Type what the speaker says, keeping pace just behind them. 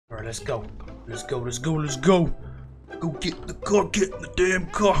Alright, let's go. Let's go, let's go, let's go. Go get the car, get in the damn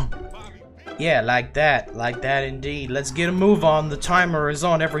car. Yeah, like that indeed. Let's get a move on. The timer is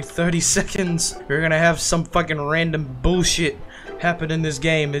on every 30 seconds. We're gonna have some fucking random bullshit happen in this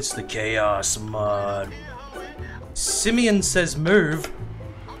game. It's the chaos mod. Simeon says move.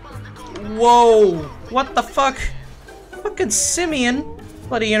 Whoa, what the fuck? Fucking Simeon.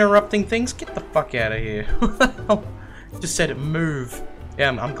 Bloody interrupting things. Get the fuck out of here. What the hell? Just said move. Yeah,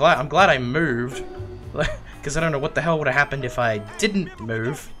 I'm glad I moved. Because I don't know what the hell would have happened if I didn't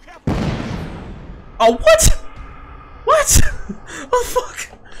move. Oh, what? What? Oh,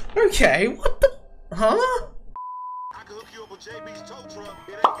 fuck. Okay, what the? Huh?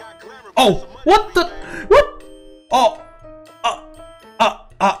 Oh, what the? What? Oh.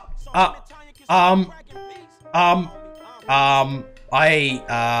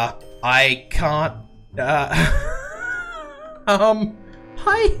 I can't,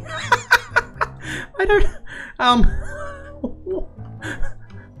 hi. I don't,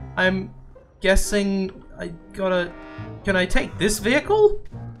 I'm guessing I gotta, can I take this vehicle?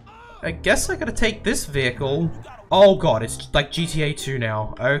 I guess I gotta take this vehicle. Oh god, it's like GTA 2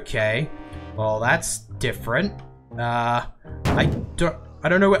 now. Okay. Well, that's different. I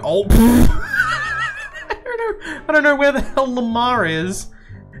don't know where, oh. I don't know where the hell Lamar is.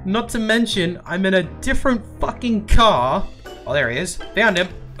 Not to mention, I'm in a different fucking car. Oh, there he is. Found him.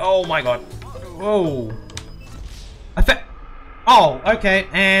 Oh my god. Whoa. Oh, okay.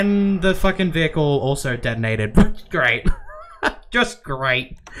 And the fucking vehicle also detonated. Great. Just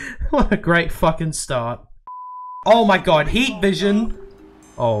great. What a great fucking start. Oh my god, heat vision.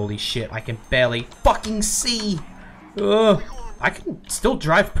 Holy shit, I can barely fucking see. Ugh. I can still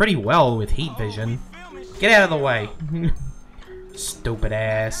drive pretty well with heat vision. Get out of the way. Stupid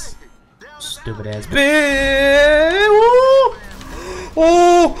ass. Stupid ass. Oh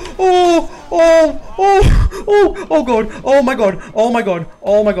god. Oh my god. Oh my god.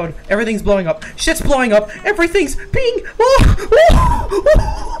 Oh my god. Everything's blowing up. Shit's blowing up. Everything's being. What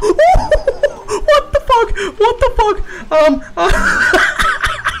the fuck? What the fuck?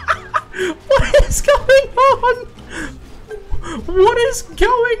 What is going on? What is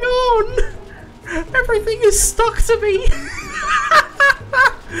going on? Everything is stuck to me.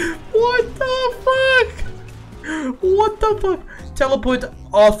 What the fuck? What the fuck? Teleport.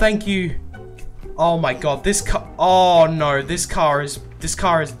 Oh, thank you. Oh my god, this car. Oh no, this car is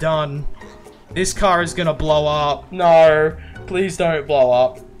done. This car is gonna blow up. No, please don't blow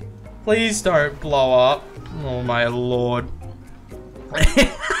up. Please don't blow up. Oh my lord.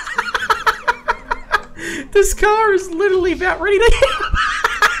 This car is literally about ready to.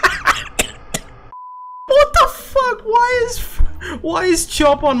 What the fuck? Why is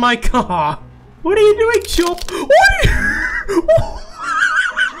Chop on my car? What are you doing, Chop?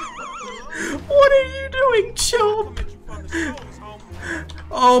 What are you doing, Chop?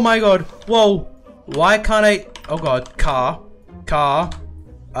 Oh my god. Whoa. Why can't I? Oh god. Car.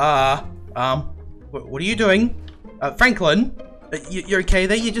 What are you doing? Franklin? You're okay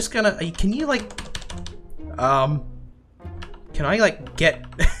there? You're just gonna. Can you like? Can I like get?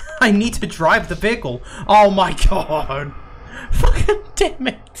 I need to drive the vehicle. Oh my god. Fucking damn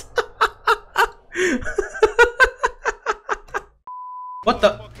it. What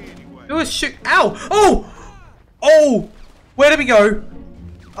the? Who was shoot? Ow! Oh! Oh! Where did we go?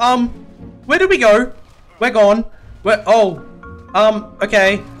 Where did we go? We're gone. Oh.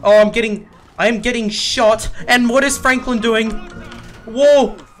 Okay. Oh, I am getting shot. And what is Franklin doing?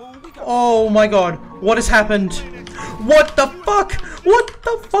 Whoa! Oh my god. What has happened? What the fuck? What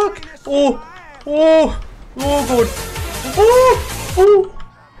the fuck? Oh! Oh! Oh god. Oh! Oh!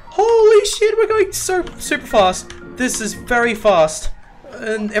 Holy shit, we're going so super fast. This is very fast.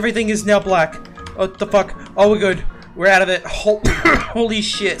 And everything is now black. What the fuck? Oh, we're good. We're out of it. Holy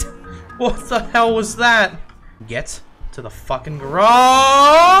shit. What the hell was that? Get to the fucking garage.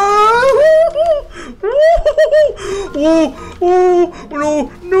 Oh, oh,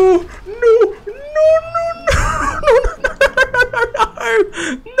 no, no, no,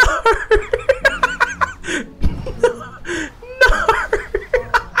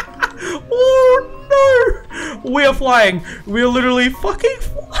 we are flying. We're literally fucking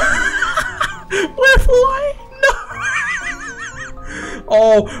we're flying. No.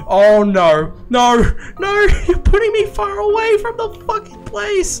 Oh no. No. No. You're putting me far away from the fucking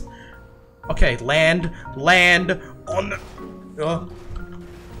place. Okay, land on the...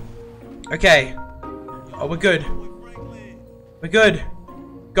 Okay. Oh, we're good. We're good.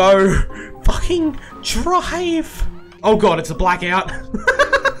 Go. Fucking drive. Oh god, it's a blackout.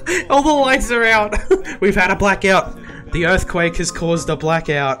 All the lights are out. We've had a blackout. The earthquake has caused a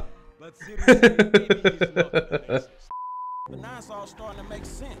blackout.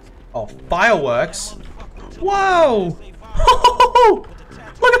 Oh, fireworks? Whoa!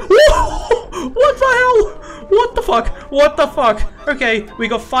 Look at— whoa! What the hell? What the fuck? What the fuck? Okay, we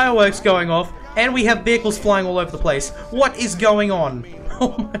got fireworks going off, and we have vehicles flying all over the place. What is going on?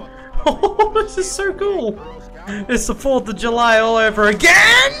 Oh my— oh, this is so cool. It's the 4th of July all over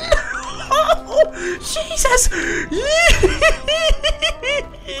again! Oh, Jesus!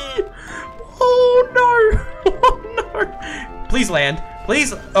 Oh no! Oh no! Please land.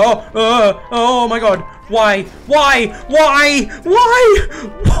 Please. Oh my god. Why? Why? Why? Why? Why?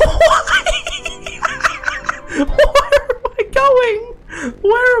 Where am I going?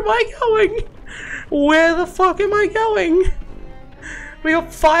 Where am I going? Where the fuck am I going? We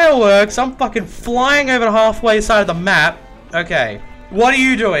got fireworks. I'm fucking flying over the halfway side of the map. Okay. What are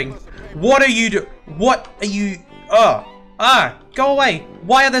you doing? What are you doing? What are you— go away.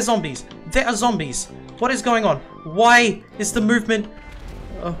 Why are there zombies? There are zombies. What is going on? Why is the movement—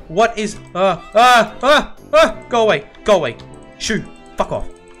 what is— go away. Go away. Shoo. Fuck off.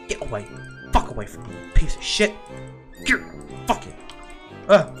 Get away. Fuck away from me, piece of shit. Fuck it.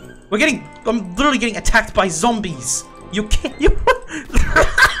 I'm literally getting attacked by zombies. You can't— you— what the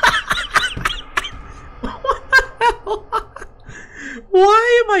hell?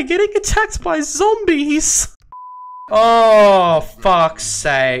 Why am I getting attacked by zombies? Oh, fuck's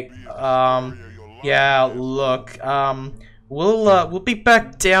sake. Yeah, look, we'll be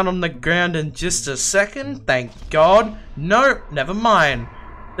back down on the ground in just a second, thank God. No, never mind.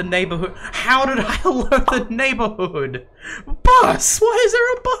 The neighborhood— how did I alert the neighborhood? Bus! Why is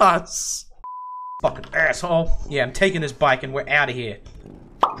there a bus? Fucking asshole. Yeah, I'm taking this bike and we're out of here.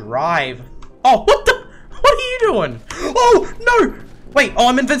 Drive. Oh, what the— what are you doing? Oh, no! Wait, oh,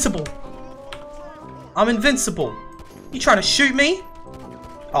 I'm invincible. I'm invincible. You trying to shoot me?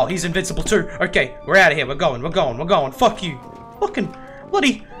 Oh, he's invincible too. Okay, we're out of here. We're going. Fuck you. Fucking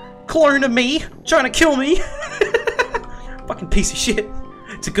bloody clone of me trying to kill me. Fucking piece of shit.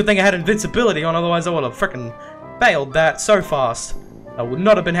 It's a good thing I had invincibility on, otherwise I would have freaking failed that so fast. I would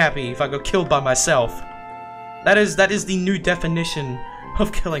not have been happy if I got killed by myself. That is the new definition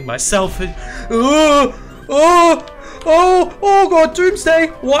of killing myself. Oh god, Doomsday!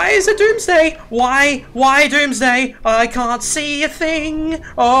 Why is it Doomsday? Why Doomsday? I can't see a thing.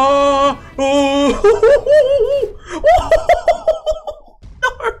 No.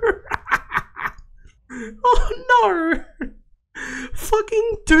 Oh no!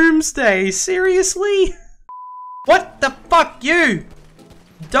 Fucking Doomsday, seriously? What the fuck, you?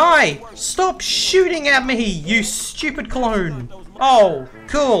 Die! Stop shooting at me, you stupid clone! Oh,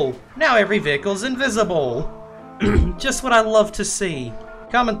 cool. Now every vehicle's invisible. Just what I love to see.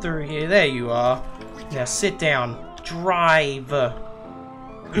 Coming through here. There you are. Now sit down. Drive. Oh,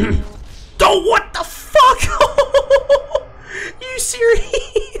 what the fuck? You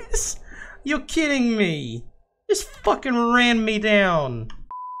serious? You're kidding me. Just fucking ran me down.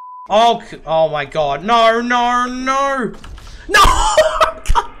 Oh my god. No. No!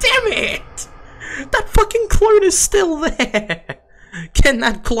 God damn it! That fucking clone is still there. Can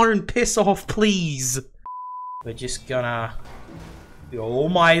that clone piss off, please? We're just gonna— oh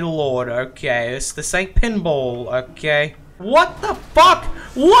my lord, okay, this ain't pinball, okay. What the fuck?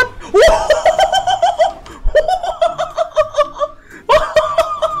 What?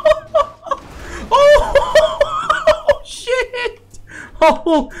 Oh shit!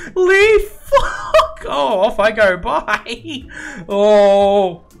 Holy fuck! Oh, off I go, bye!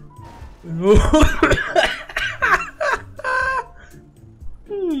 Oh.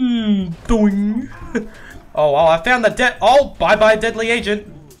 Doing. Oh, well, I found the oh, bye-bye, deadly agent.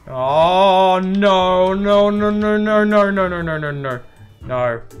 Oh, no. No.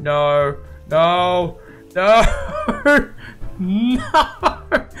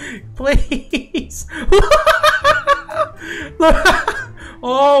 Please.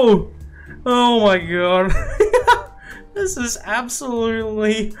 Oh my god. This is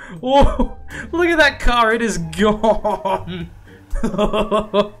absolutely— oh, look at that car, it is gone.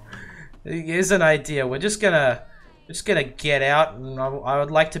 Here's an idea. We're just gonna get out, and I would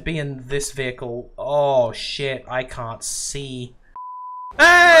like to be in this vehicle. Oh shit, I can't see.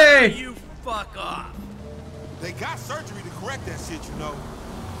 Hey! You fuck off. They got surgery to correct that shit, you know.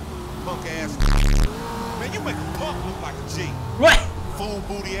 Punk ass. Man, you make a punk look like a G. What? Fool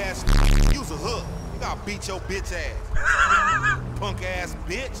booty ass. Use a hook. You gotta beat your bitch ass. Punk ass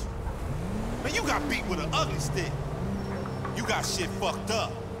bitch. Man, you got beat with an ugly stick. You got shit fucked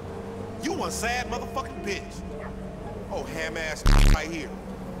up. You one sad motherfucking bitch. Oh, ham ass right here.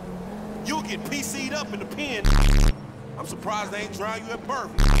 You'll get PC'd up in the pen. I'm surprised they ain't drowned you at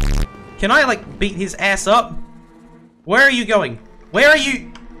birth. Can I, like, beat his ass up? Where are you going? Where are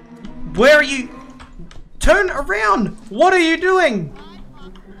you? Where are you? Turn around! What are you doing?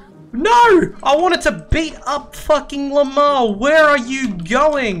 No! I wanted to beat up fucking Lamar. Where are you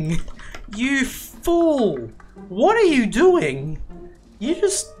going? You fool! What are you doing? You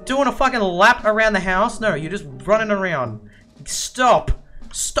just doing a fucking lap around the house? No, you're just running around. Stop.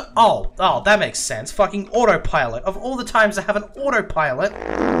 Stop. Oh, that makes sense. Fucking autopilot. Of all the times I have an autopilot.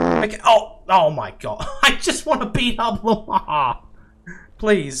 Okay. Oh my god. I just want to beat up Lamar.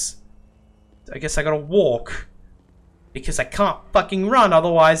 Please. I guess I gotta walk. Because I can't fucking run,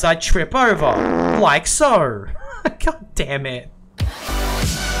 otherwise I trip over. Like so. God damn it.